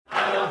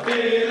I'm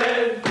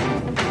feeling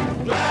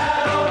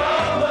glad all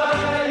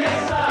over.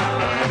 Yes,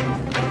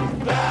 I'm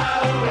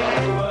glad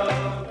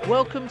all over.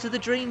 Welcome to the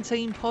Dream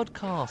Team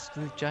podcast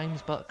with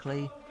James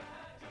Buckley.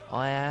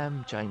 I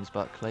am James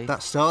Buckley.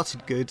 That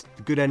started good.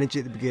 Good energy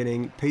at the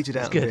beginning, petered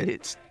out a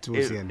bit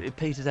towards the end. It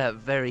petered out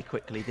very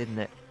quickly, didn't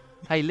it?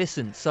 Hey,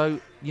 listen, so,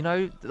 you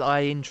know that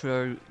I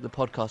intro the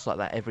podcast like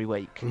that every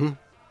week?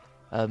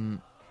 Mm-hmm.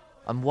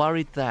 I'm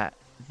worried that...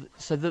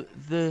 So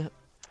the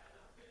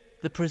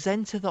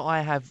presenter that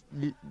I have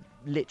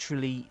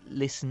literally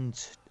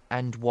listened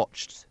and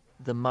watched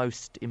the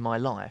most in my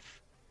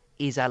life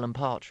is Alan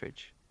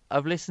Partridge.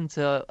 I've listened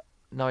to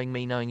Knowing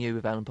Me, Knowing You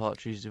with Alan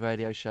Partridge's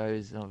radio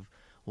shows, and I've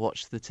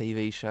watched the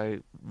TV show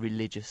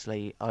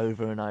religiously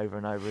over and over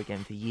and over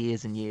again for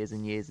years and years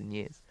and years and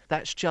years.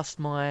 That's just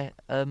my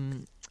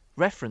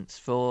reference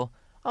for,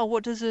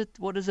 what does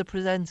a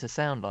presenter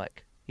sound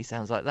like? He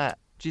sounds like that.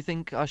 Do you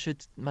think I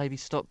should maybe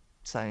stop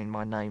saying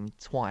my name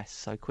twice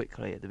so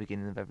quickly at the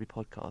beginning of every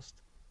podcast?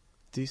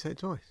 Do you say it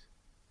twice?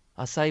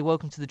 I say,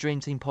 welcome to the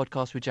Dream Team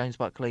podcast with James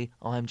Buckley.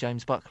 I am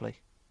James Buckley.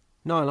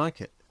 No, I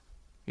like it.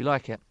 You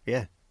like it?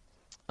 Yeah.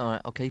 All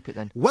right, I'll keep it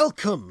then.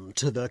 Welcome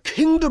to the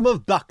Kingdom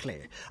of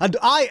Buckley, and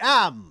I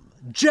am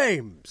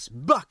James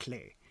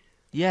Buckley.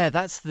 Yeah,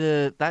 that's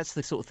the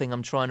sort of thing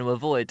I'm trying to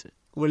avoid.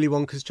 Willy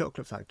Wonka's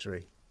Chocolate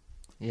Factory.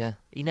 Yeah.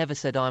 He never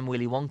said I'm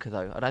Willy Wonka,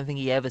 though. I don't think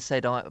he ever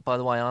said, by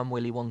the way, I'm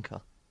Willy Wonka.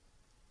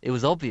 It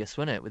was obvious,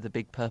 wasn't it, with the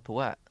big purple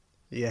hat?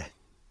 Yeah.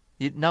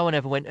 No one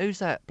ever went, who's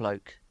that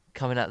bloke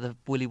coming out of the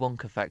Willy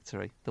Wonka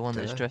factory? The one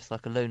that's dressed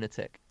like a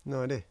lunatic?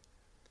 No idea.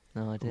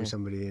 No idea. Probably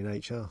somebody in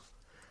HR.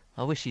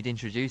 I wish he'd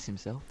introduce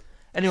himself.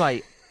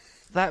 Anyway,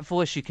 that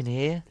voice you can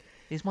hear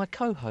is my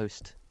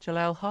co-host,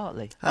 Jalal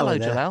Hartley. Hello,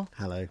 there. Jalal.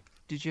 Hello.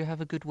 Did you have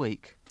a good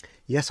week?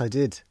 Yes, I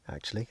did,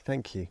 actually.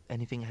 Thank you.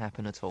 Anything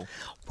happen at all?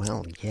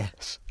 Well,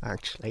 yes,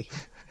 actually.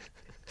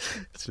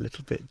 It's a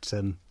little bit...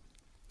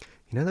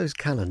 You know those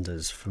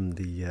calendars from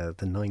the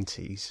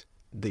 90s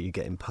that you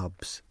get in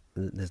pubs?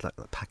 There's like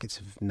packets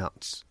of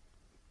nuts.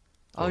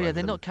 Oh yeah,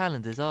 they're not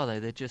calendars, are they?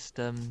 They're just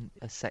a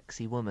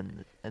sexy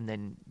woman, and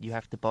then you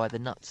have to buy the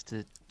nuts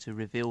to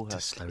reveal her.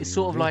 It's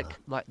sort of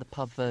like the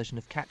pub version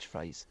of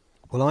Catchphrase.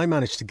 Well, I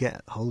managed to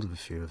get hold of a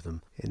few of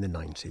them in the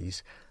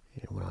 90s,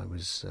 when I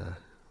was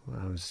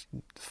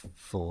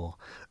 4,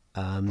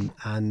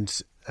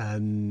 and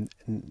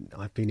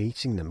I've been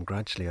eating them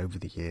gradually over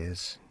the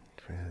years.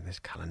 This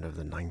calendar of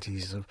the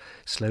 90s of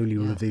slowly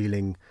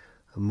revealing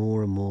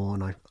more and more,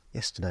 and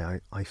yesterday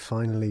I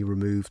finally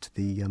removed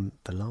the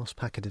last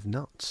packet of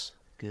nuts.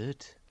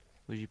 Good.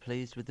 Were you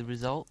pleased with the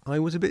result? I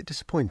was a bit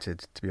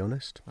disappointed, to be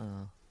honest.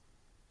 Oh.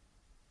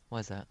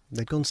 Why's that?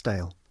 They'd gone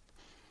stale.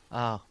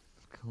 Ah,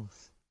 of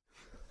course.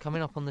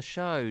 Coming up on the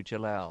show,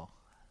 Jalal.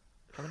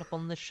 Coming up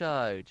on the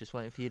show. Just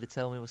waiting for you to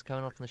tell me what's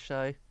coming up on the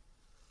show.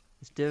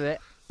 Let's do it.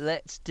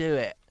 Let's do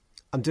it.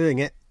 I'm doing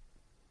it.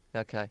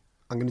 Okay.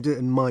 I'm going to do it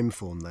in mime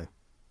form, though.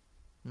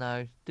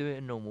 No, do it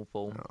in normal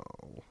form.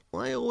 Oh,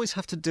 I always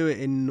have to do it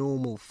in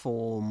normal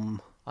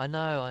form. I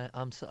know.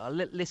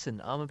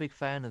 Listen, I'm a big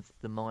fan of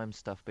the mime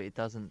stuff, but it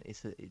doesn't.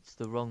 It's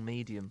the wrong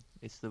medium.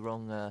 It's the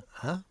wrong.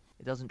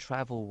 It doesn't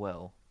travel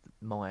well.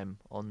 Mime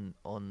on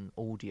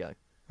audio.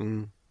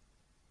 All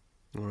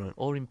right.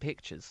 Or in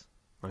pictures.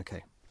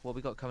 Okay. What have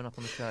we got coming up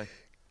on the show?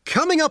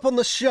 Coming up on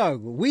the show,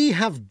 we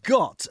have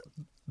got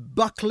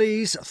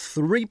Buckley's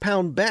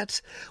 £3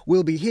 bet.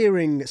 We'll be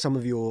hearing some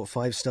of your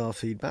 5-star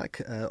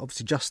feedback,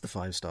 obviously just the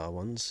 5-star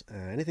ones.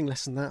 Anything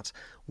less than that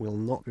will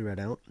not be read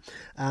out.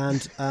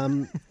 And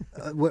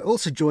we're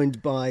also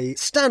joined by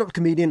stand-up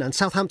comedian and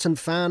Southampton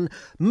fan,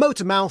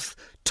 Motormouth,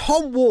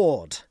 Tom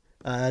Ward.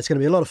 It's going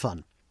to be a lot of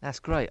fun. That's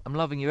great. I'm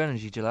loving your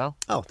energy, Jalal.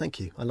 Oh, thank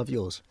you. I love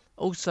yours.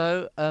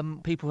 Also,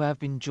 people have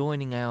been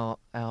joining our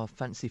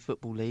fantasy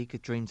football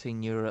league, Dream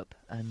Team Europe,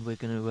 and we're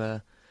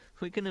going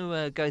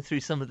to go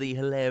through some of the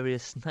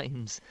hilarious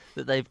names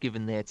that they've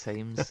given their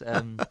teams.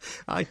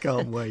 I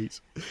can't wait.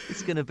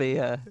 It's going to be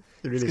it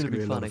really is going to be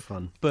a funny. lot of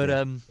fun. But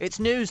it's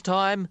news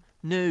time.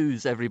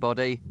 News,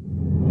 everybody.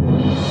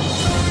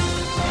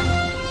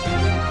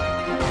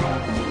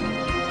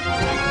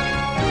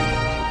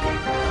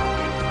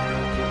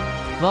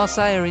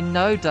 Marseille are in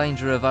no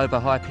danger of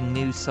overhyping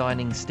news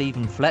signing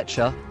Stephen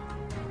Fletcher.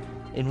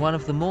 In one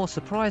of the more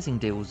surprising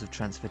deals of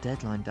transfer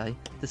deadline day,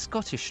 the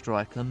Scottish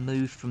striker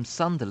moved from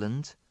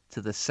Sunderland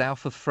to the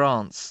south of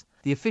France.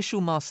 The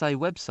official Marseille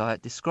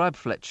website described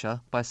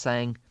Fletcher by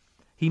saying,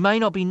 "He may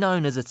not be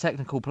known as a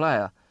technical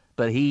player,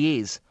 but he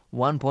is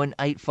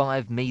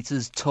 1.85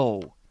 metres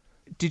tall."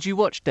 Did you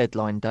watch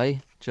Deadline Day,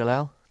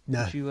 Jalal?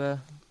 No. Did you,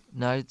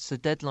 No, so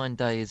Deadline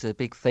Day is a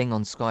big thing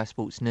on Sky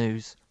Sports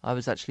News. I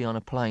was actually on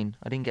a plane.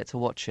 I didn't get to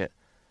watch it.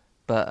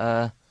 But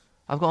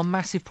I've got a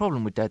massive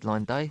problem with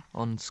Deadline Day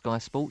on Sky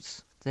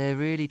Sports. They're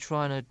really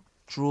trying to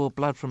draw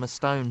blood from a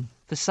stone.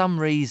 For some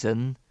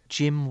reason,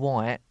 Jim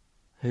White,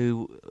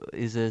 who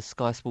is a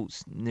Sky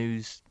Sports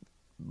News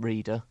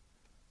reader,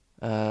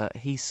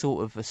 he's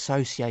sort of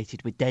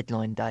associated with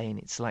Deadline Day, and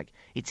it's like,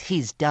 it's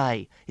his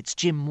day. It's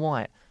Jim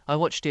White. I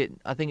watched it,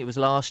 I think it was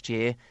last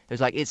year. It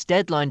was like, it's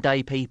deadline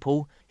day,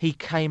 people. He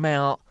came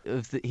out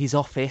of his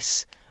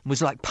office and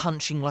was like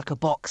punching like a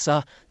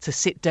boxer to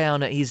sit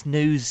down at his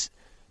news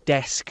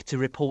desk to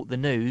report the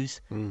news.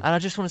 And I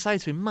just want to say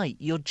to him, mate,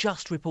 you're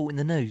just reporting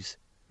the news.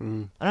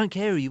 I don't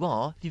care who you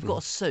are. If you've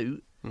got a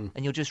suit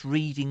and you're just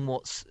reading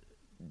what's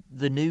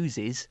the news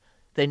is,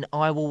 then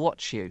I will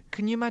watch you.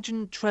 Can you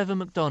imagine Trevor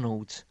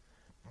McDonald,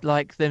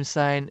 like them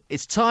saying,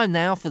 it's time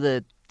now for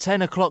the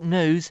 10 o'clock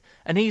news,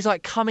 and he's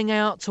like coming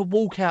out to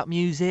walkout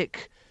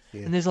music,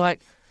 and there's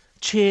like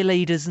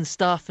cheerleaders and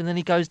stuff, and then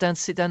he goes down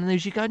to sit down in the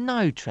news. You go,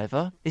 no,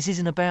 Trevor, this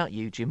isn't about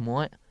you, Jim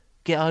White.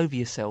 Get over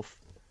yourself.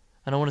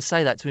 And I want to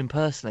say that to him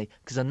personally,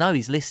 because I know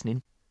he's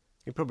listening.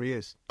 He probably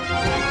is.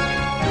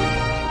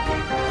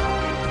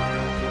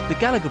 The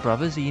Gallagher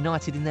brothers are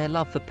united in their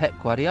love for Pep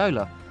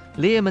Guardiola.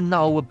 Liam and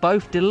Noel were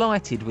both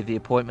delighted with the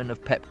appointment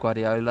of Pep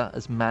Guardiola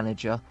as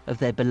manager of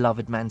their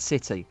beloved Man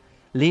City.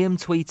 Liam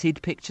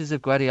tweeted pictures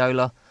of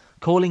Guardiola,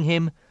 calling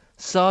him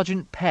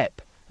Sergeant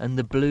Pep and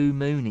the Blue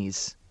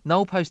Moonies.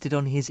 Noel posted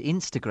on his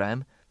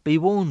Instagram, "Be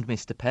warned,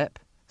 Mr. Pep.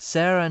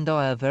 Sarah and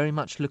I are very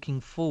much looking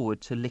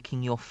forward to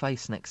licking your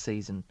face next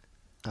season."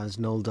 As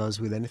Noel does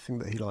with anything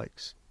that he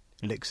likes.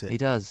 Licks it. He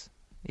does.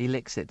 He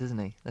licks it, doesn't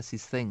he? That's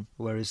his thing.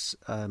 Whereas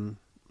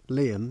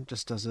Liam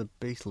just does a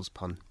Beatles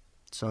pun.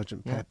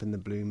 Sergeant Yeah. Pep and the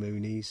Blue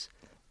Moonies,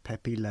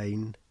 Peppy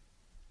Lane,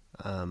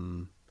 I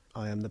am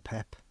the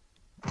Pep.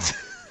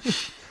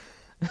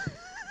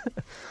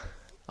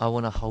 I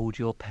want to hold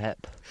your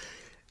pep.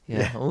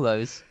 Yeah, all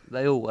those.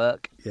 They all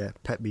work. Yeah,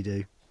 Pep me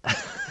do.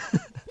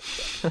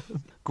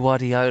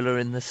 Guardiola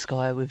in the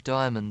sky with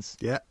diamonds.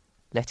 Yeah,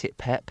 Let it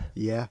pep.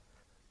 yeah.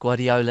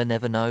 Guardiola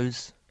never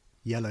knows.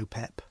 Yellow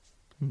Pep.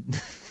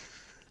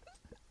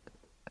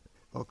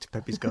 Off to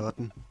Peppy's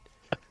garden.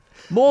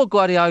 More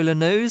Guardiola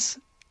news.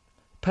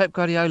 Pep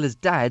Guardiola's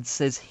dad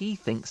says he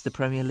thinks the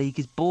Premier League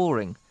is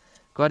boring.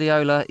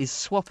 Guardiola is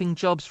swapping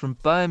jobs from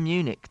Bayern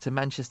Munich to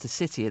Manchester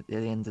City at the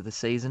end of the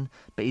season,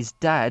 but his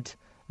dad,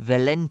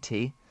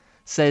 Valenti,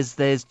 says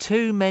there's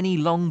too many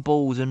long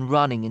balls and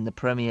running in the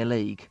Premier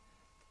League.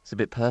 It's a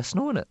bit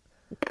personal, isn't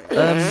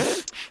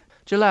it?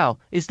 Jalal,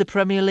 is the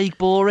Premier League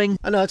boring?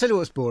 I know, I'll tell you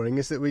what's boring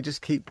is that we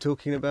just keep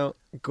talking about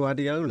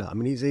Guardiola. I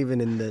mean, he's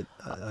even in the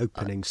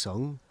opening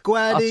song.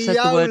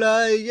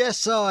 Guardiola,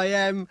 yes I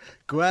am,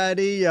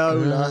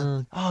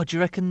 Guardiola. Do you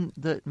reckon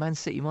that Man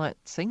City might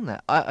sing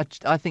that?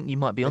 I think you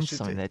might be onto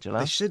something there, Jalal.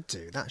 They should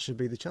do. That should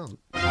be the chant.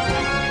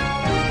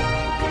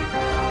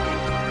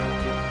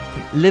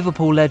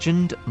 Liverpool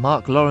legend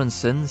Mark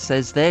Lawrenson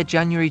says their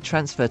January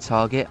transfer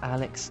target,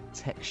 Alex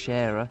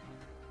Teixeira,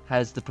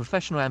 has the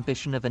professional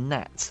ambition of a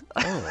gnat.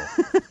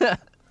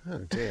 Oh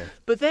dear.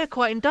 But they're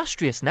quite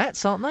industrious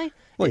gnats, aren't they?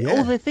 Well, yeah.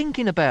 All they're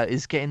thinking about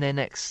is getting their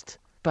next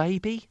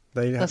baby.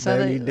 They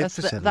only live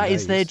for 7 That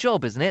days. is their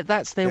job, isn't it?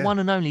 That's their Yeah. one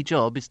and only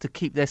job, is to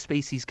keep their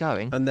species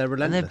going. And they're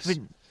relentless.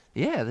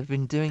 They've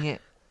been doing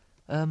it.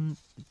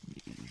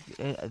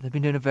 They've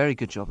been doing a very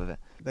good job of it.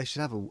 They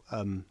should have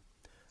a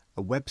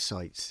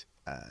website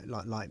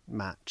like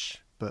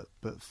Match, but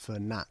for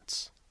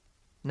gnats.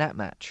 Gnat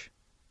match.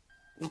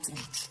 We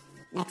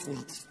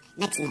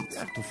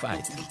have to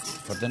fight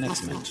for the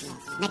next match.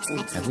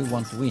 And we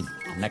want to win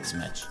next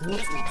match.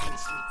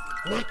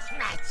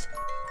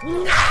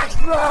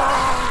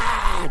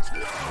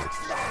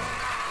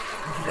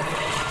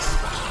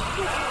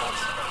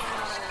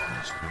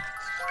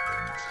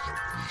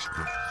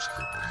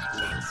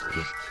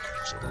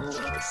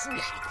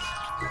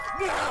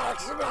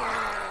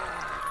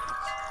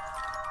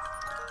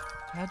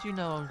 How do you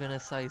know I'm going to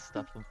say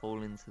stuff and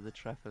fall into the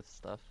trap of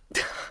stuff?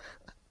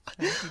 How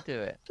do you do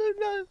it? I don't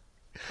know.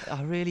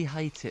 I really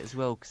hate it as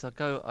well, because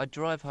I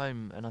drive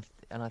home and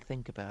I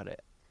think about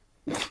it,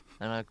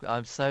 and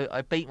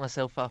I beat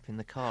myself up in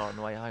the car on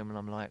the way home, and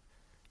I'm like,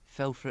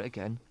 fell for it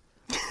again.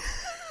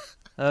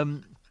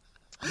 The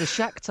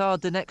Shakhtar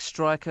Donetsk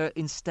striker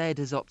instead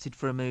has opted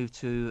for a move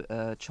to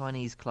a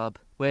Chinese club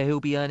where he'll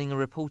be earning a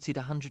reported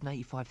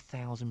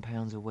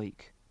 £185,000 a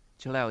week.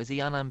 Jalal, is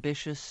he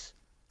unambitious?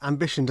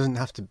 Ambition doesn't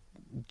have to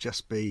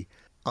just be,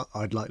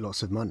 I'd like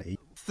lots of money.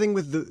 The thing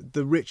with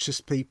the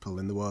richest people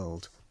in the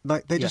world,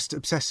 like they're just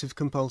obsessive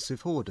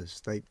compulsive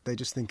hoarders. They're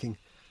just thinking,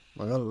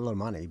 well, I got a lot of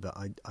money, but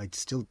I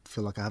still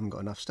feel like I haven't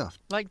got enough stuff.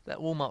 Like that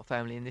Walmart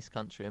family in this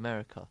country,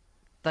 America.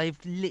 They've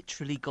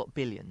literally got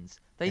billions.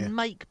 They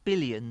make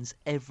billions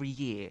every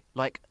year,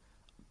 like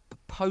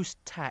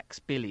post-tax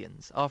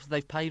billions. After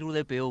they've paid all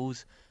their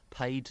bills,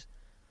 paid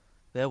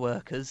their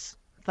workers,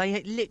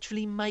 they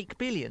literally make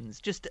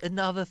billions. Just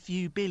another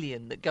few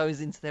billion that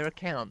goes into their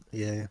account.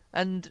 Yeah.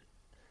 And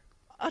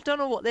I don't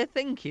know what they're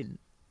thinking.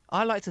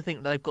 I like to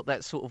think they've got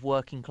that sort of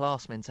working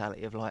class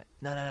mentality of like,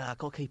 no, I've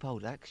got to keep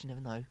hold of that because you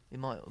never know. It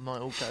might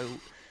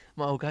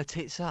all go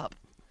tits up.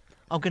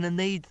 I'm gonna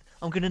need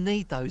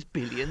those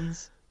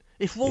billions.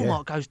 If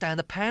Walmart goes down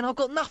the pan, I've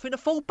got nothing to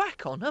fall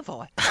back on, have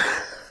I?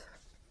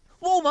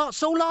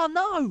 Walmart's all I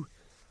know.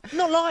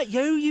 Not like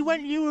you. You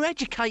were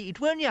educated,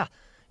 weren't you?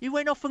 You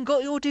went off and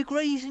got your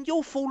degrees, and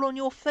you'll fall on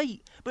your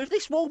feet. But if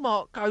this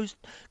Walmart goes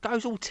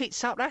all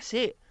tits up, that's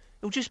it.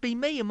 It'll just be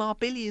me and my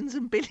billions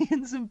and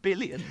billions and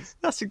billions.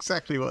 That's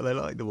exactly what they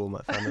like, the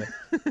Walmart family.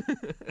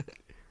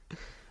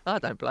 I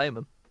don't blame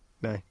them.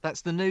 No.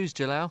 That's the news,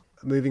 Jalal.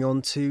 Moving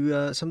on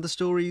to some of the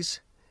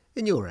stories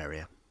in your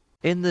area.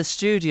 In the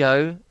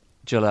studio,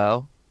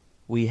 Jalal,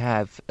 we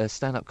have a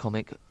stand-up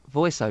comic,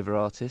 voiceover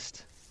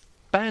artist,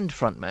 band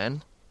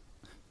frontman,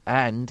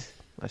 and,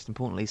 most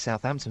importantly,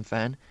 Southampton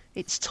fan.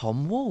 It's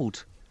Tom Ward.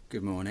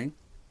 Good morning.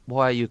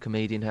 Why are you a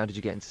comedian? How did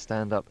you get into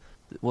stand-up?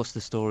 What's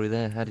the story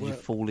there? How did you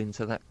fall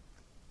into that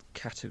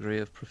category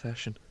of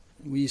profession?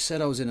 Well, you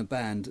said I was in a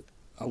band.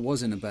 I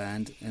was in a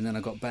band, and then I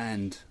got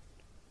banned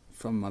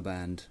from my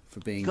band for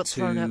being You got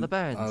thrown out of the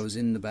band? I was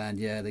in the band,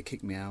 yeah, they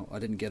kicked me out. I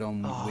didn't get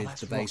on with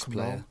that's the bass rock and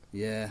player. roll.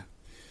 Yeah.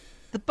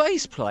 The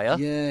bass player?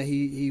 Yeah,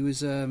 he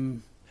was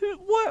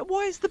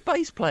Why is the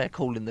bass player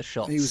calling the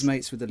shots? he was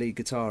mates with the lead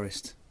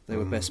guitarist. They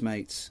were best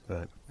mates.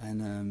 Right.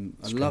 And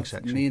I String loved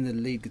section. me and the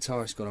lead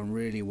guitarist got on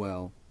really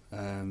well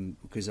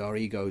because our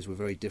egos were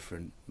very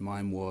different.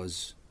 Mine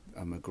was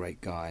I'm a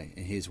great guy,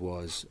 and his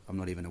was I'm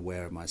not even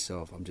aware of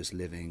myself. I'm just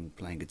living,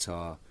 playing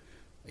guitar.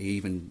 He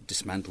even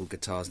dismantled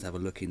guitars to have a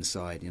look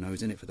inside. You know, he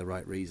was in it for the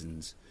right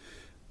reasons.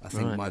 I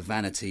think Right. my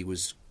vanity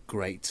was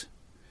great,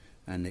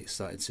 and it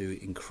started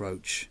to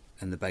encroach,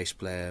 and the bass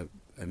player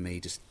and me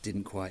just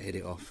didn't quite hit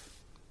it off.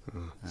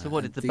 So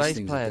what did the These bass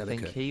things are player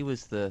think delicate. he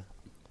was the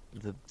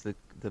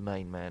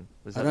main man?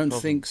 Was that I the don't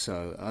problem? think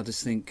so. I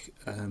just think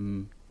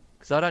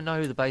Because I don't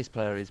know who the bass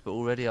player is, but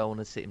already I want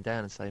to sit him down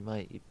and say,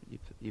 mate,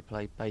 you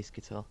play bass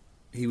guitar.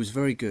 he was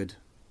very good.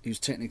 He was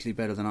technically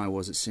better than I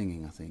was at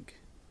singing, I think.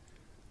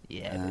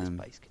 Yeah, but it's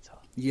bass guitar.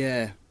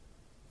 Yeah,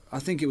 I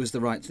think it was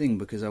the right thing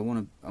because I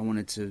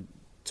wanted to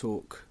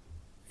talk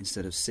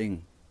instead of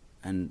sing,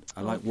 and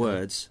I like Okay.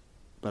 words,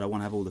 but I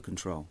want to have all the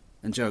control.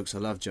 And jokes, I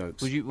love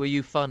jokes. Were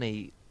you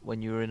funny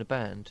when you were in a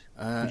band?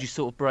 Would you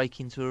sort of break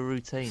into a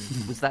routine?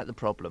 Was that the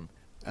problem?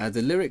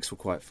 The lyrics were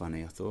quite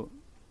funny, I thought,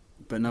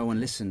 but no one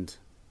listened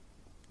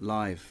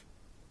live.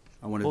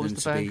 I wanted What was them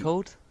the to band be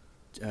called?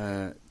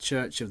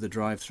 Church of the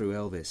Drive-Through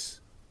Elvis.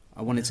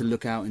 I wanted to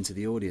look out into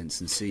the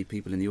audience and see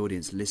people in the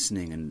audience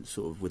listening and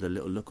sort of with a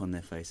little look on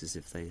their faces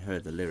if they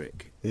heard the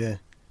lyric. Yeah.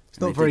 It's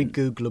And not a they very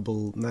didn't.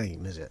 Googleable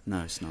name, is it?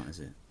 No, it's not, is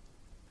it?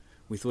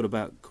 We thought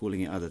about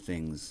calling it other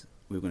things.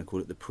 We were going to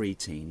call it the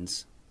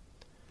pre-teens,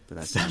 but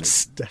that's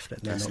That's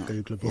definitely that's not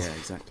Googleable. Yeah,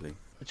 exactly.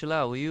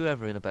 Jalal, were you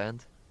ever in a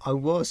band? I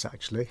was,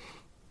 actually.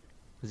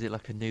 Was it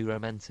like a new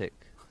romantic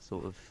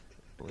sort of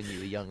when you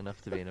were young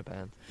enough to be in a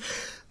band?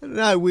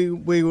 No, we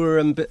were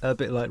a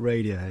bit like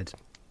Radiohead.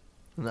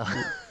 No.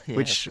 Yeah,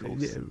 which of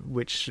course.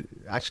 which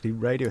actually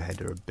Radiohead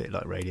are a bit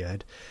like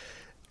Radiohead.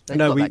 They've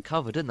no, got we- that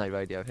covered, didn't they,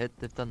 Radiohead?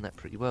 They've done that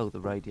pretty well, the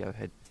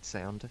Radiohead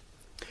sound.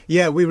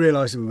 Yeah, we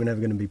realised that we were never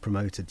going to be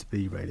promoted to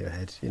be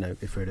Radiohead, you know,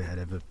 if Radiohead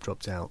ever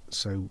dropped out.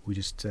 So we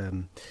just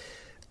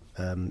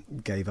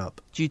gave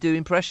up. Do you do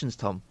impressions,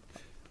 Tom?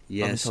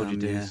 Yes, I'm told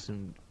you do yeah.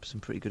 some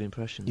pretty good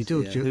impressions. You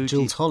do Yeah. Who do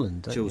Jules you-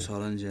 Holland, don't Jules you?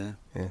 Holland, yeah.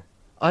 Yeah.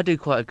 I do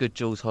quite a good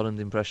Jules Holland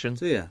impression.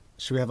 So yeah,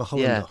 Should we have a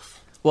Holland Yeah.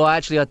 off? Well,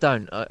 actually, I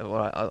don't.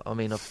 I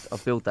mean,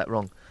 I've billed that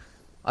wrong.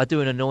 I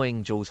do an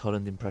annoying Jules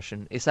Holland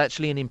impression. It's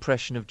actually an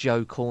impression of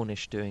Joe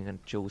Cornish doing a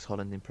Jules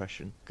Holland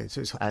impression. Okay, so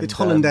it's And,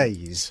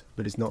 Hollandaise,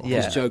 but it's not. yeah.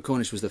 because Joe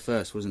Cornish was the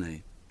first, wasn't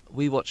he?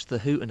 We watched the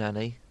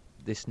Hootenanny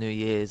this New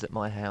Year's at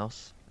my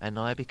house, and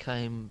I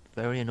became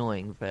very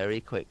annoying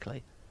very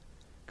quickly.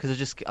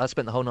 Because I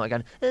spent the whole night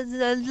going,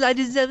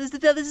 ladies and gentlemen,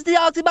 this is the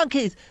Arctic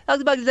Monkeys,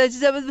 ladies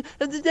and gentlemen,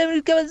 the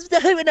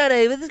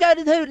Hootenanny, let's go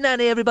to the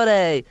Hootenanny,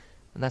 everybody.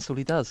 And that's all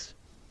he does.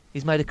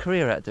 He's made a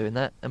career out of doing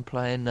that and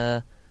playing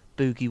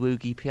boogie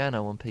woogie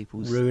piano on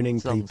people's ruining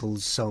songs.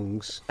 people's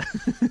songs.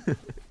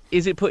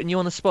 Is it putting you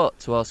on the spot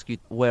to ask you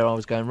where I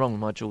was going wrong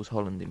with my Jules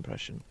Holland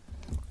impression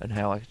and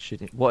how I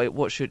should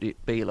what should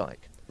it be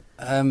like?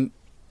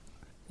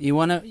 You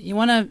wanna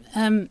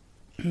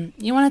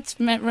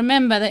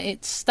remember that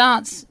it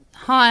starts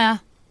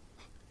higher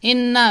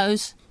in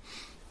nose.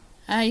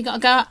 You got to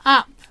go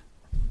up.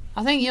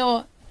 I think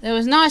there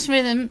was nice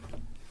rhythm,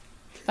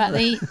 but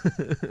the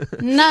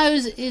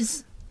nose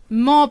is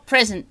more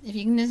present. If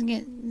you can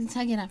just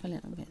take it up a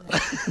little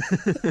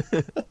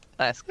bit.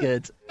 That's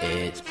good.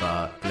 It's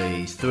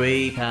Buckley's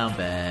 £3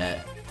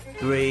 bet,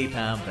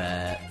 £3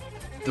 bet,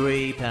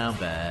 £3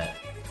 bet,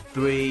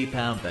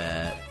 £3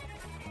 bet.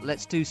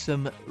 Let's do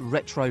some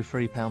retro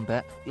 £3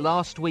 bet.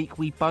 Last week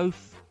we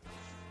both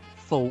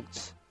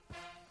thought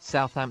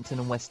Southampton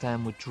and West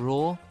Ham would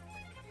draw.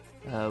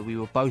 We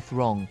were both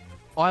wrong.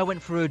 I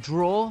went for a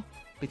draw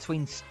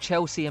between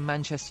Chelsea and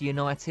Manchester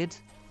United.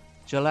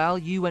 Jalal,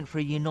 you went for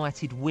a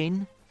United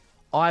win.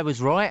 I was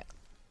right.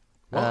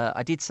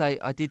 I did say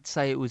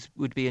it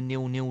would be a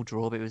 0-0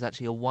 draw, but it was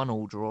actually a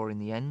 1-1 draw in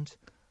the end.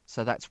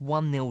 So that's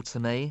 1-0 to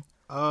me.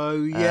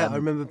 Oh yeah, I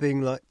remember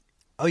being like,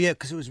 oh yeah,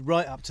 because it was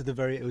right up to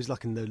it was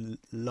like in the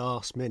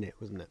last minute,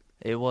 wasn't it?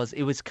 It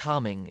was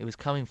coming. It was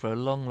coming for a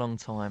long, long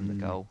time. The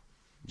goal.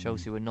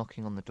 Chelsea were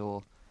knocking on the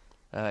door.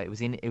 It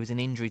was an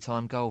injury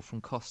time goal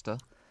from Costa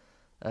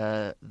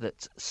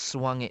that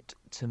swung it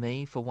to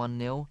me for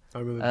 1-0. I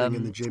remember being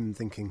in the gym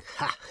thinking,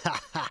 ha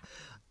ha ha,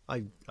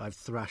 I've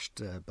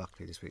thrashed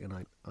Buckley this week, and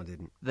I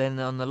didn't. Then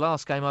on the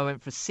last game, I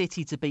went for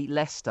City to beat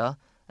Leicester.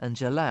 And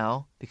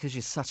Jalal, because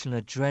you're such an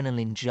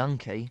adrenaline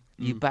junkie,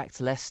 you backed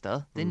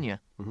Leicester, didn't you?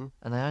 Mm-hmm.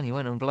 And they only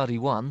went and bloody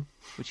won,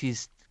 which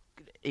is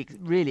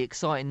really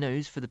exciting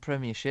news for the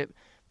Premiership,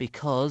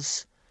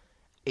 because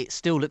it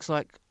still looks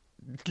like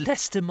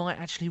Leicester might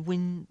actually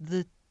win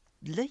the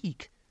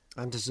league.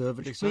 And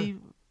deservedly so.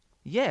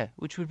 Yeah,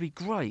 which would be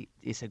great.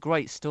 It's a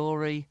great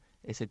story.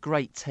 It's a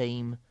great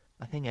team.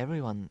 I think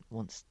everyone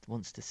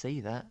wants to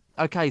see that.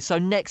 Okay, so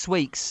next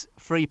week's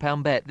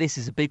 £3 bet. This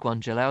is a big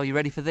one, Jalal. You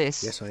ready for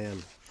this? Yes, I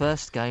am.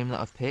 First game that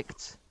I've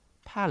picked,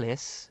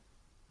 Palace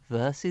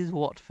versus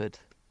Watford.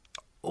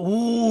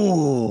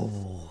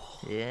 Oh,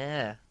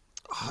 Yeah.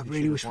 I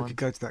really wish we could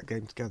go to that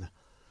game together.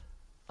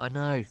 I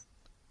know.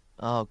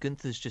 Oh,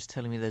 Gunther's just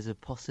telling me there's a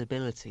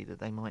possibility that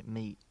they might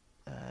meet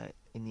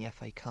in the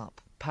FA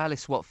Cup.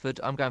 Palace, Watford.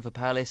 I'm going for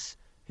Palace.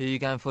 Who are you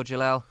going for,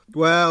 Jalal?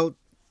 Well,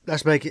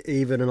 let's make it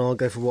even, and I'll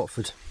go for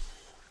Watford.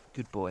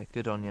 Good boy.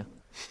 Good on you.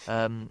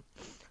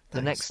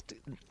 The next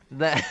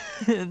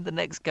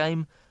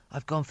game,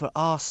 I've gone for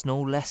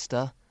Arsenal,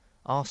 Leicester.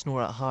 Arsenal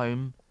are at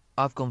home.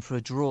 I've gone for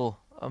a draw.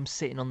 I'm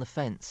sitting on the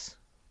fence.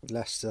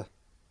 Leicester.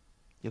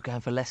 You're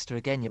going for Leicester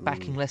again. You're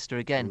backing Leicester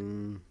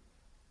again.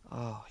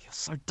 Oh, you're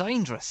so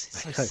dangerous.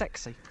 It's so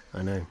sexy.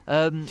 I know.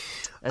 And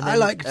then, I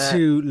like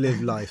to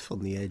live life on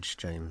the edge,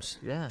 James.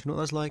 Yeah. Do you know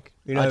what that's like?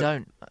 You know, I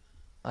don't.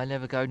 I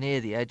never go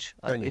near the edge.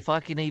 Don't you? If I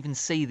can even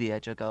see the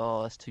edge, I go,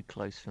 oh, that's too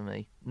close for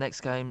me.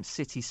 Next game,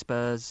 City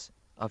Spurs.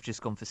 I've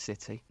just gone for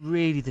City.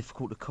 Really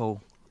difficult to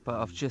call, but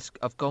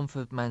I've gone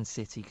for Man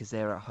City because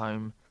they're at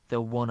home.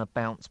 They'll want to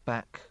bounce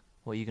back.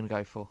 What are you going to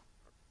go for?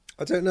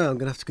 I don't know. I'm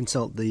going to have to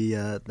consult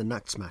the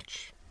next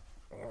match.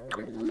 I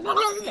will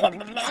go for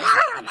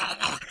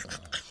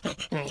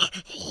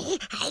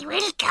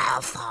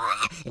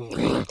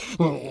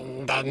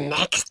the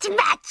next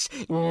match,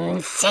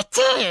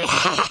 City.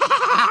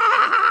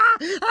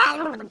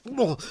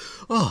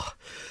 Oh,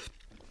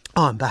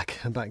 I'm back.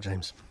 I'm back,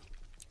 James.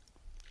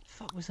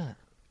 Fuck was that?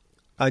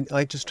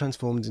 I just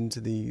transformed into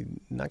the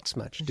next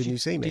match. Didn't you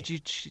see me?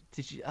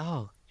 Did you?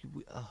 Oh,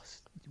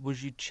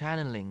 was you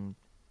channeling?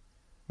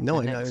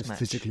 No, I next was match,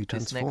 physically this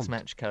transformed. next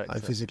match character. I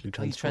physically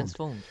transformed. Oh, you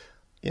transformed?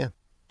 Yeah.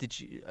 Did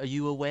you? Are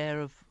you aware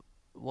of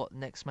what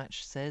next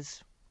match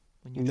says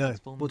when you No.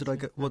 transform? What did I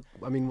into go? What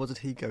I mean, what did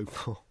he go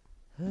for?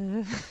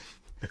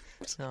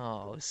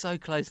 Oh, so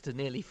close to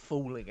nearly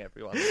fooling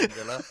everyone.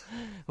 Angela.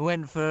 He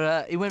went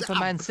for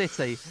Man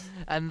City,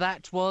 and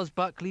that was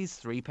Buckley's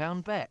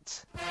 £3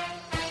 bet.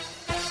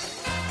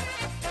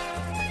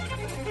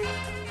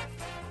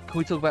 Can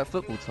we talk about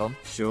football, Tom?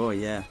 Sure,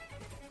 yeah.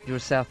 You're a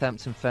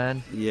Southampton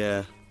fan.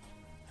 Yeah.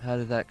 How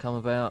did that come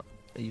about?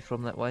 Are you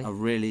from that way?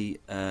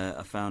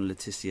 I found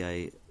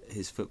Letitia,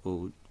 his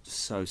football,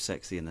 so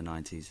sexy in the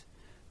 90s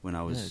when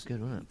I was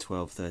good, wasn't it?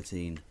 12,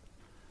 13.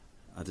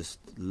 I just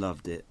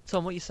loved it.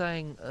 Tom, what are you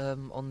saying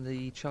on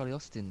the Charlie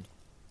Austin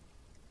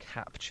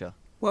capture?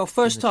 Well,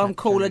 first time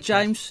caller,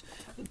 James.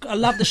 I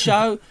love the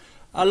show.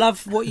 I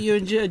love what you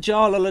and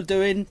Jalal are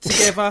doing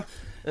together.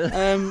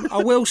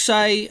 I will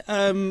say,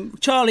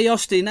 Charlie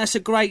Austin, that's a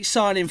great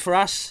signing for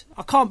us.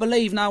 I can't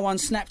believe no one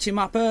snapped him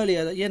up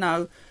earlier,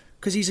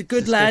 because he's a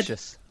good lad.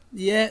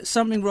 Yeah,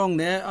 something wrong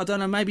there. I don't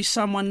know, maybe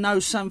someone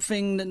knows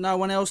something that no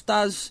one else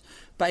does,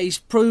 but he's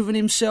proven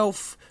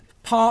himself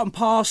part and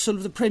parcel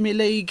of the Premier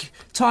League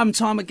time and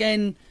time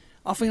again.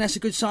 I think that's a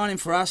good signing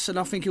for us, and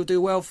I think he'll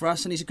do well for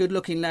us, and he's a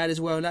good-looking lad as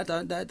well.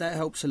 That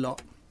helps a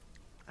lot.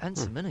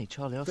 Handsome, isn't he,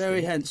 Charlie Austin?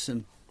 Very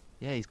handsome.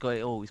 Yeah, he's got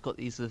it all.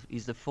 He's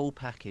the full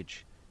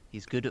package.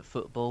 He's good at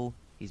football.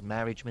 He's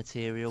marriage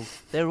material.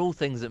 They're all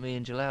things that me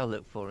and Jalal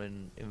look for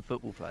in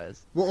football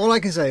players. Well, all I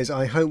can say is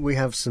I hope we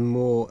have some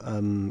more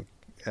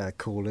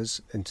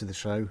callers into the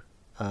show.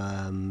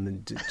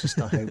 Just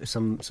I hope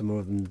some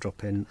more of them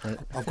drop in.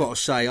 I've got to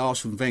say,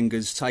 Arsene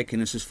Wenger's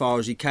taken us as far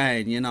as he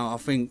can. I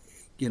think,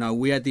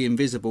 we had the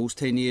Invisibles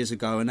 10 years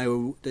ago, and they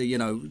were,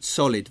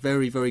 solid,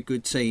 very, very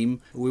good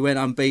team. We went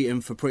unbeaten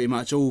for pretty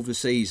much all the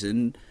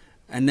season.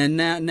 And then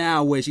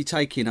now where's he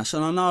taking us?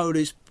 And I know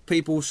there's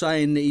people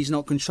saying that he's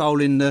not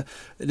controlling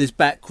this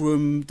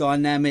backroom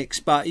dynamics,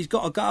 but he's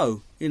got to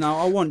go.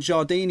 I want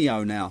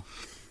Jardinho now,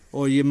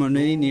 or your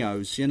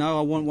Mourinho's.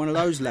 I want one of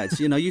those lads.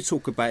 You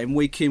talk about him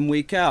week in,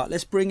 week out.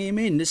 Let's bring him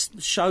in. Let's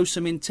show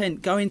some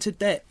intent. Go into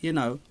debt.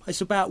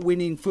 It's about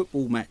winning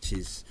football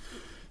matches.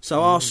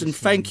 So Arsene,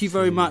 thank you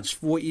very much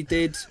for what you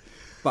did,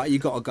 but you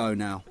got to go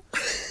now.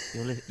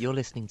 You're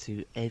listening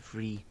to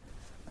every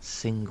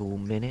single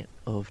minute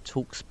of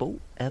Talk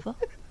Sport ever.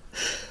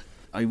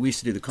 We used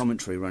to do the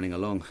commentary running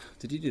along.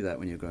 Did you do that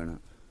when you were growing up?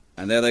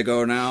 And there they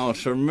go now.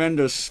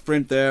 Tremendous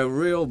sprint there.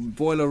 Real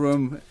boiler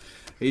room.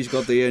 He's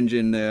got the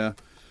engine there.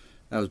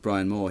 That was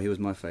Brian Moore. He was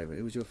my favourite.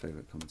 Who was your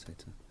favourite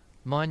commentator?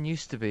 Mine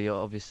used to be,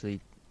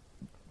 obviously,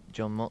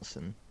 John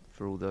Motson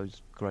for all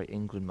those great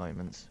England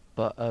moments.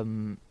 But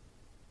then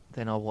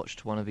I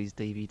watched one of his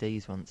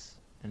DVDs once,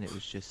 and it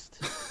was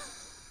just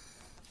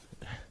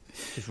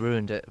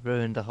ruined it.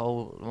 Ruined the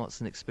whole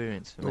Motson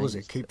experience for me. What was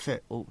it? Keep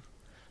Fit?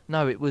 No,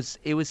 No, it was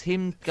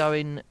him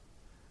going.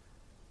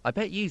 I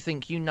bet you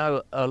think you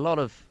know a lot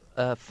of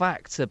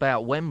facts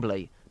about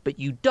Wembley, but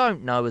you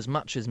don't know as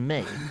much as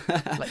me.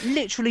 Like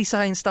literally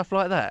saying stuff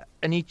like that,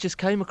 and he just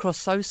came across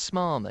so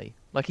smarmy.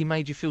 Like he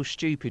made you feel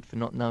stupid for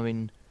not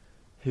knowing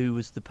who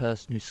was the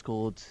person who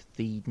scored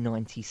the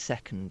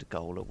 92nd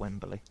goal at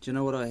Wembley. Do you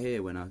know what I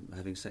hear when I'm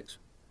having sex?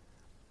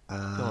 Go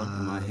on.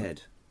 In my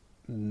head.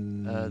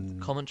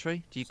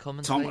 Commentary? Do you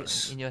commentate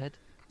Thomas. in your head?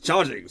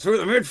 Charging through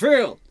the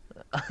midfield.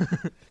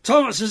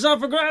 Thomas is up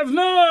for grabs.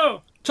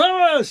 No!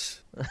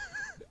 Thomas!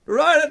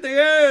 Right at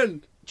the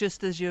end.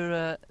 Just as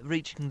you're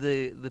reaching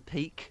the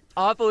peak,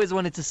 I've always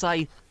wanted to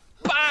say,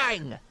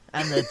 bang!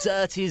 And the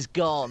dirt is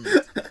gone.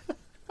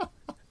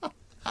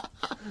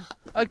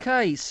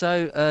 Okay,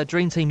 so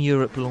Dream Team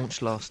Europe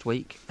launched last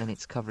week, and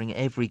it's covering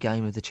every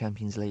game of the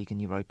Champions League and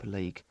Europa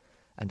League,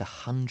 and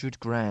 100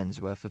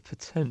 grand's worth of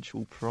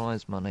potential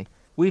prize money.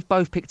 We've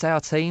both picked our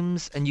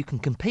teams, and you can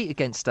compete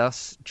against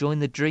us. Join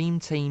the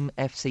Dream Team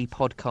FC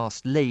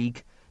Podcast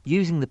League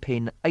using the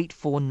pin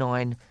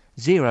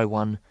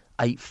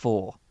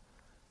 8490184.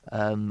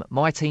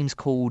 My team's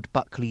called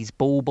Buckley's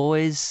Ball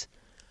Boys,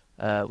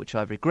 which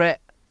I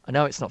regret. I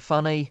know it's not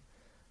funny.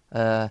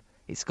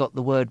 It's got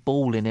the word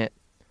ball in it,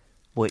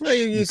 which No,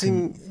 you're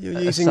using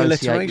associate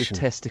alliteration. with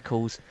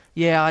testicles.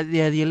 Yeah,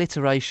 the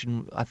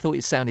alliteration. I thought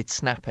it sounded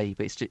snappy,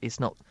 but it's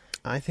not.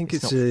 I think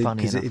It's it's not a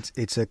funny because enough.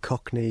 it's a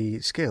Cockney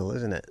skill,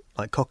 isn't it?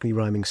 Like Cockney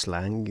rhyming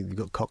slang. You've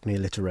got Cockney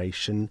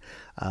alliteration,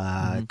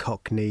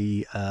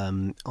 Cockney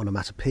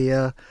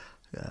onomatopoeia,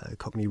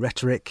 Cockney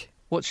rhetoric.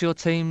 What's your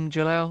team,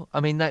 Jalal? I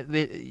mean,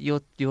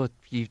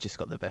 you've just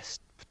got the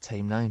best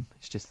team name.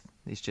 It's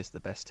just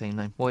the best team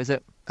name. What is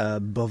it?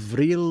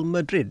 Bovril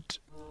Madrid.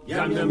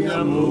 Yum yum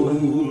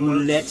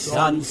yum, let's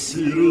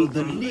unseal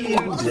the lid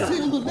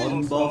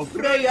on Bob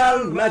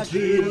Real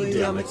Madrid.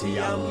 Yum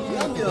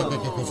yum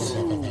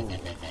yum.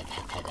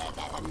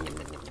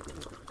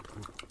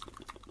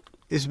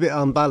 It's a bit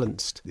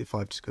unbalanced. If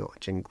I've just got a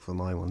jingle for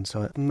my one,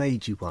 so I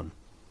made you one.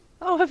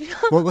 Oh, have you?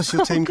 What's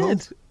your team good.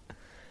 called?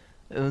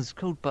 It was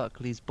called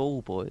Buckley's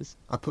Ball Boys.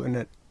 I put in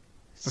it.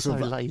 So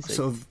lazy.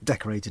 Sort of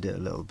decorated it a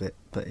little bit,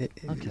 but it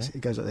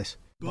goes like this.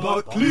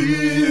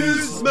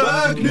 Buckley's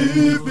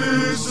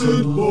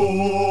magnificent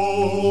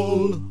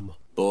ball.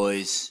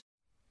 Boys.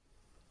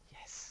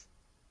 Yes.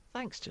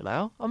 Thanks,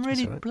 Jalal. I'm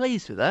really all right.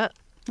 pleased with that.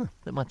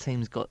 That my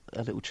team's got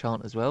a little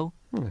chant as well.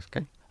 That's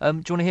okay. Do you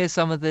want to hear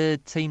some of the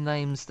team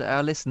names that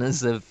our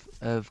listeners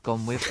have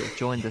gone with, that have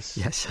joined us?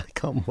 Yes, I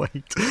can't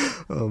wait.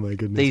 Oh my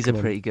goodness. These are come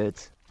on. pretty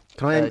good.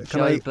 Can I? Joe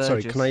Sorry,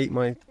 Burgess. can I eat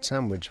my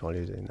sandwich while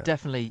you're doing that?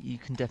 Definitely, you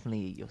can definitely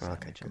eat your Okay,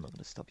 sandwich. I'm good. not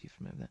going to stop you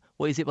from doing that.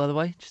 What is it, by the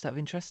way? Just out of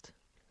interest?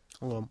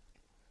 Hold on.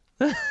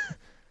 Is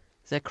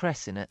there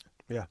cress in it?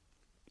 Yeah,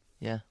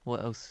 Yeah.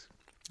 What else?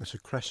 it's a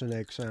cress and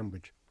egg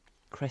sandwich.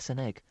 Cress and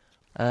egg.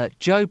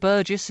 Joe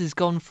Burgess has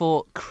gone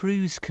for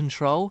cruise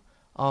control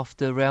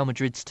after Real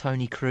Madrid's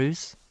Toni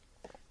Kroos.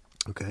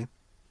 Okay.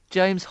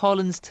 James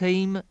Holland's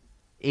team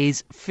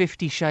is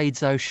 50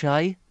 Shades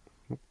O'Shea.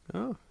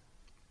 Oh.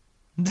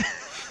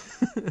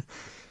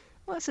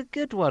 Well, that's a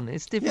good one.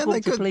 It's difficult they're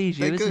to good. please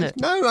you, They're isn't good.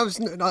 it? No,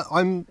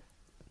 I'm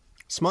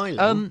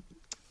smiling.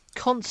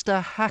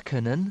 Consta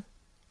Hakkonen,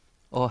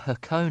 or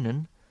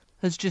Hakkonen,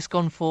 has just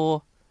gone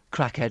for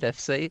Crackhead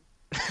FC.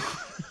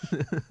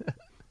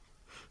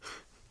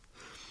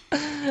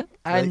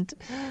 and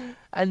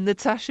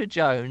Natasha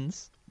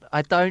Jones,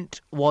 I don't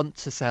want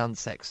to sound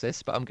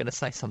sexist, but I'm going to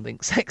say something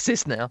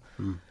sexist now.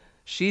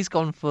 She's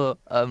gone for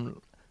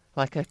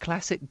like a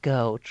classic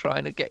girl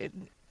trying to get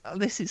in. Oh,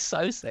 this is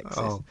so sexist.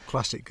 Oh,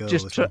 classic girl.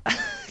 just as well.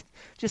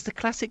 just a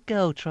classic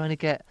girl trying to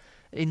get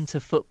into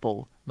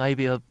football.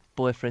 Maybe her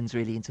boyfriend's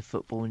really into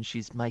football and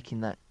she's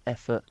making that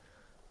effort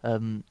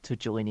to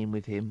join in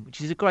with him, which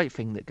is a great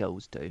thing that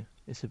girls do.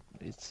 It's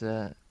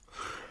a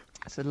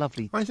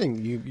lovely. I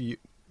think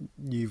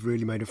you've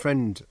really made a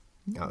friend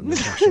out of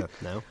Natasha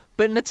now.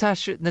 But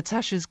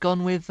Natasha's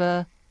gone with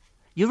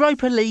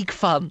Europa League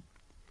fun.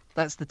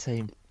 That's the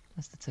team.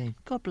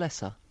 God bless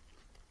her.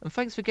 And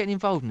thanks for getting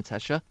involved,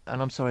 Natasha.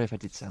 And I'm sorry if I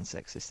did sound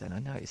sexist then. I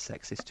know it's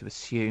sexist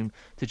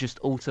to just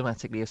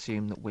automatically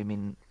assume that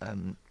women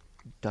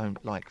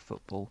don't like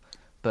football.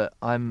 But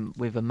I'm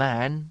with a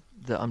man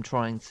that I'm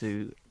trying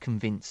to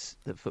convince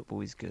that football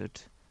is good.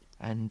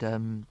 And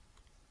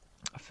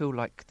I feel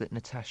like that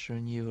Natasha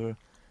and you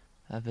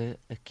have a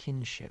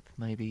kinship.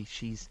 Maybe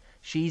she's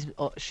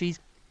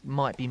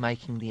might be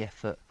making the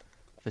effort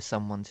for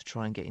someone to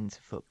try and get into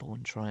football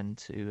and trying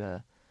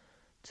to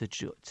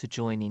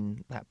join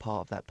in that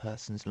part of that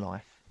person's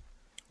life,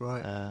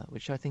 Right.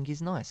 which I think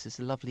is nice. It's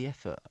a lovely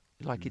effort.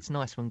 Like it's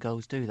nice when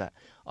girls do that.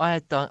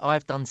 I've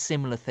done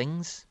similar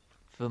things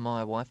for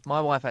my wife.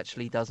 My wife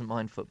actually doesn't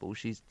mind football.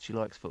 She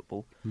likes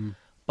football,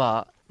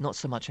 but not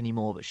so much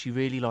anymore. But she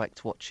really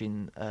liked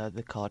watching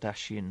the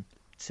Kardashian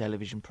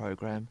television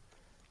program,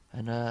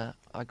 and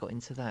I got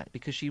into that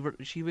because she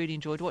really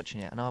enjoyed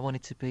watching it, and I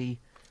wanted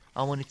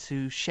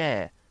to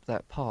share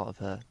that part of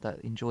her that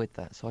enjoyed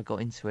that. So I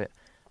got into it.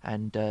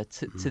 And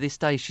to this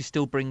day, she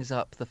still brings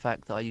up the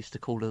fact that I used to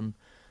call them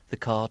the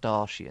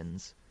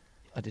Kardashians.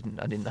 I didn't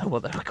know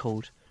what they were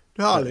called.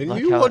 Darling,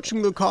 Like are you a-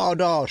 watching the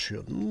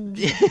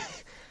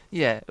Kardashians?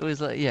 Yeah, it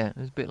was a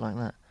bit like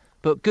that.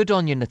 But good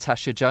on you,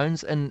 Natasha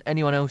Jones, and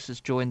anyone else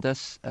that's joined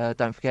us.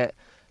 Don't forget,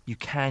 you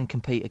can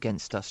compete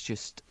against us.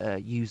 Just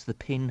use the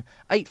pin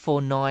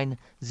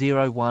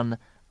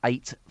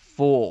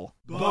 8490184.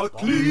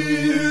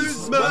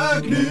 Buckley's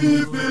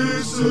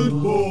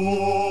Magnificent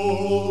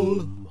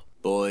Ball.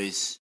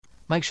 Boys.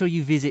 Make sure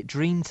you visit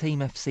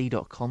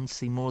dreamteamfc.com to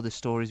see more of the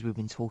stories we've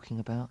been talking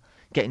about.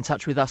 Get in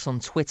touch with us on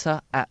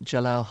Twitter at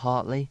Jalal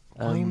Hartley.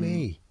 Why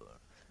me?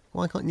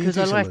 Why can't you do Because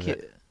I some like of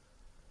it.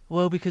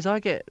 Well, because I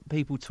get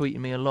people tweeting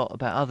me a lot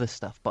about other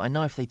stuff, but I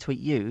know if they tweet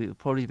you, it'll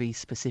probably be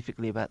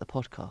specifically about the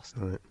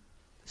podcast. Right.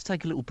 Let's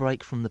take a little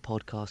break from the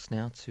podcast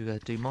now to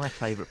do my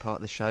favourite part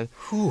of the show.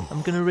 Whew.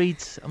 I'm going to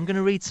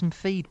read some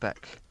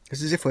feedback.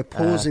 It's as if we're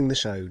pausing the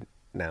show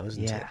now,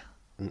 isn't Yeah. it?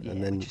 And Yeah,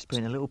 then just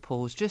putting a little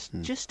pause, just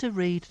to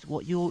read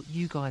what you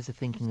guys are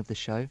thinking of the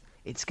show.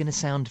 It's going to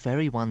sound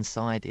very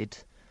one-sided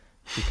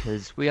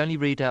because we only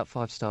read out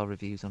 5-star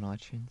reviews on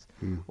iTunes.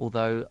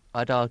 Although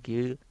I'd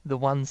argue the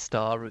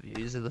 1-star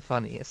reviews are the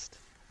funniest.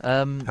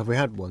 have we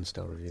had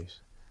 1-star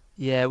reviews?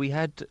 Yeah, we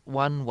had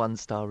one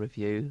 1-star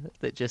review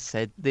that just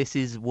said this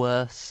is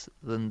worse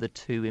than the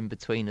 2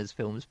 In-Betweeners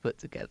films put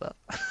together.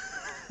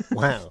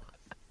 Wow.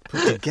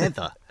 Put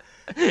together.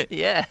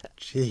 Yeah,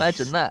 Jeez.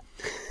 imagine that.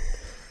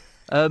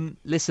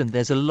 Listen,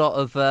 there's a lot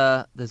of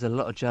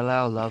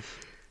Jalal love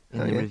in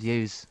the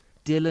reviews.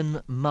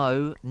 Dylan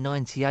Moe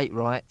 98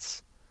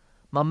 writes,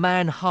 "My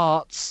man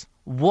Hearts,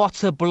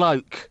 what a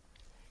bloke!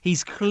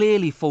 He's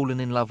clearly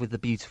fallen in love with the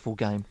beautiful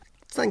game."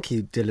 Thank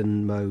you,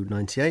 Dylan Mo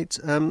 98.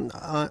 I'm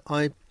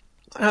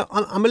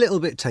a little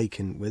bit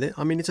taken with it.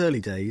 I mean, it's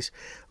early days,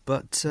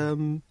 but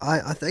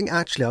I think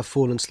actually I've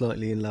fallen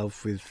slightly in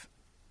love with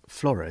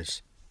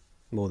Flores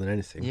more than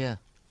anything. Yeah,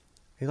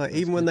 Like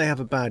even when they have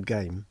a bad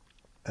game,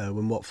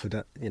 when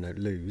Watford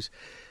lose,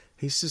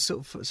 he's just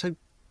sort of so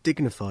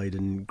dignified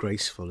and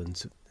graceful,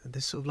 and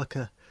there's sort of like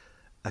a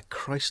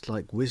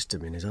Christ-like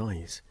wisdom in his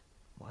eyes.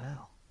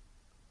 wow.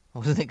 I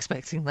wasn't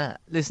expecting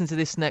that. Listen to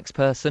this next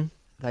person.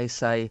 They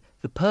say,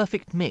 the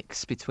perfect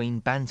mix between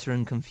banter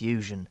and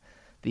confusion.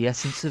 The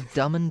essence of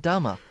Dumb and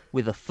Dumber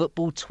with a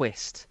football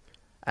twist.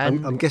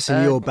 And I'm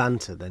guessing you're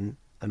banter then,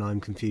 and I'm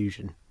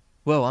confusion.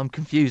 Well, I'm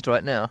confused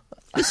right now.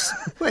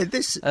 Wait,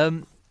 this...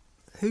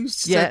 Who's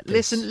said Yeah,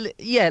 this?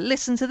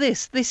 listen to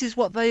this. This is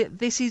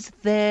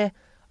their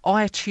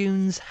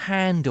iTunes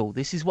handle.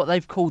 This is what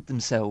they've called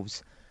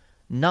themselves.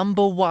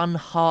 #1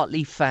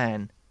 Hartley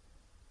fan.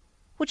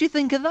 What do you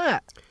think of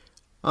that?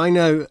 I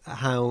know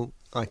how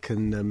I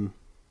can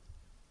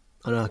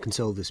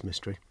solve this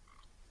mystery.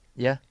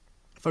 Yeah?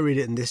 If I read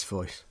it in this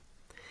voice.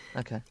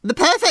 Okay. The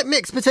perfect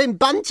mix between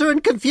banter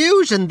and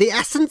confusion. The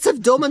essence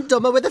of Dumb and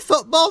Dumber with a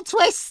football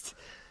twist.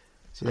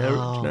 Do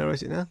you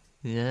narrate it now?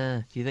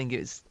 Yeah. Do you think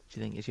it's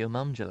your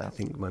mum, Jalal? I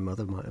think my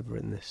mother might have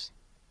written this.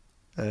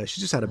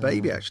 She just had a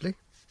baby, actually.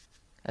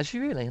 Has she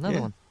really?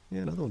 Another one?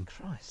 Yeah, another one.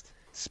 Christ.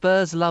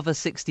 Spurs Lover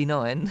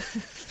 69.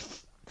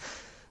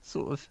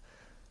 Sort of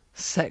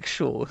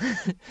sexual.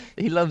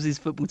 He loves his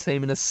football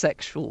team in a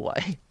sexual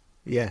way.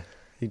 Yeah.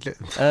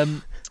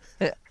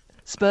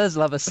 Spurs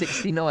Lover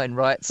 69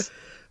 writes,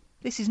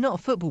 "This is not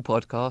a football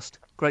podcast.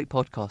 Great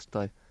podcast,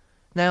 though."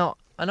 Now,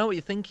 I know what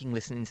you're thinking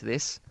listening to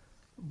this.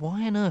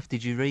 Why on earth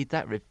did you read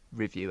that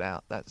review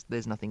out?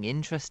 There's nothing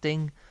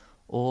interesting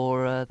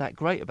or that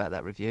great about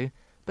that review.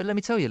 But let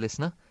me tell you,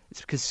 listener,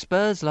 it's because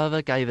Spurs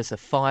Lover gave us a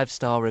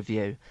 5-star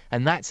review.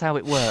 And that's how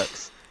it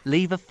works.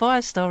 Leave a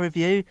 5-star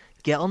review,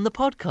 get on the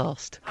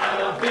podcast.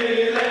 I'm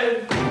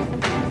feeling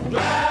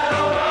glad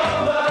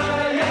all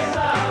over, yes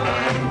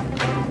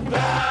I'm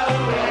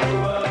glad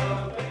all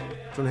over. Do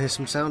you want to hear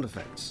some sound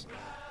effects?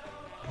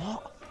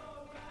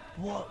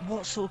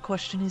 What sort of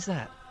question is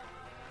that?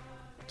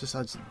 Just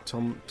had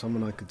Tom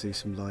and I could do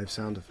some live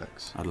sound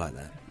effects. I'd like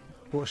that.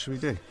 What should we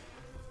do?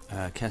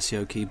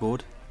 Casio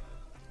keyboard.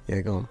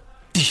 Yeah, go on.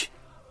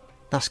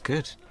 That's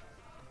good.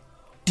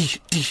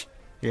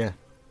 Yeah.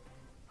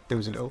 There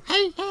was a little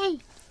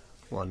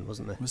one,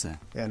 wasn't there? Was there?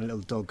 Yeah, and a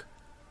little dog.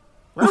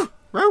 Row,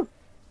 row,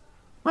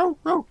 row,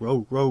 row,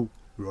 row, row,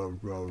 row,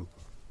 row.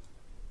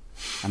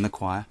 And the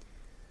choir.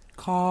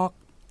 Cock.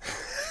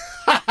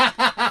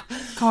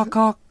 Cock,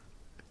 cock.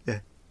 Yeah.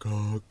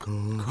 Cock,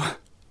 cock.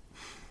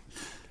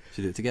 Should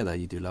we do it together?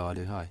 You do low, I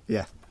do high.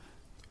 Yeah.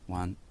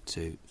 1,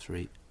 2,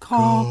 3.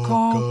 Cock,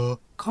 cock,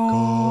 cock.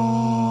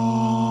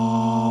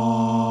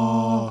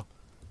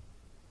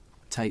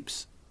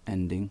 Tapes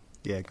ending.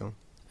 Yeah, go on.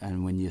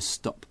 And when your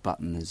stop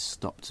button has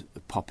stopped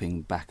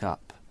popping back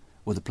up,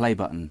 or the play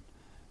button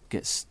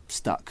gets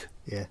stuck,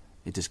 Yeah.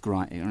 it just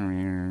grinds.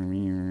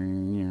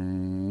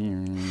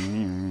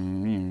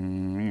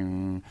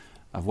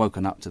 I've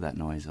woken up to that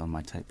noise on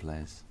my tape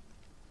players.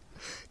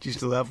 Do you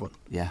still have one?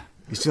 Yeah.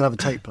 You still have a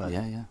tape player?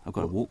 Yeah. I've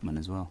got a Walkman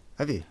as well.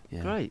 Have you?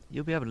 Yeah. Great,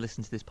 you'll be able to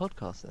listen to this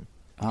podcast then.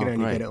 You Oh, can only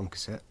great. get it on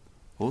cassette.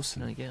 You Awesome.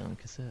 can only get it on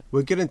cassette.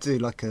 We're going to do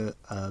like a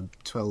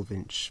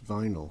 12-inch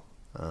vinyl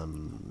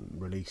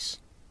release.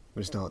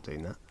 We'll start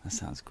doing that, That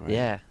sounds great.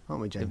 Yeah,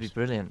 aren't we, it'd be James?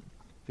 brilliant.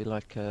 Be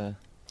like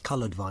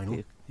Coloured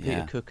vinyl. Peter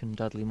Yeah. Cook and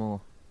Dudley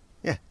Moore.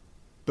 Yeah,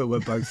 but we're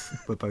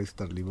both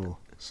Dudley Moore,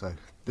 so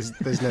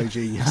there's no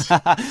genius.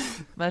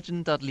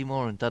 Imagine Dudley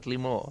Moore and Dudley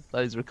Moore.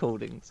 Those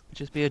recordings would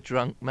just be a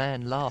drunk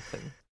man laughing.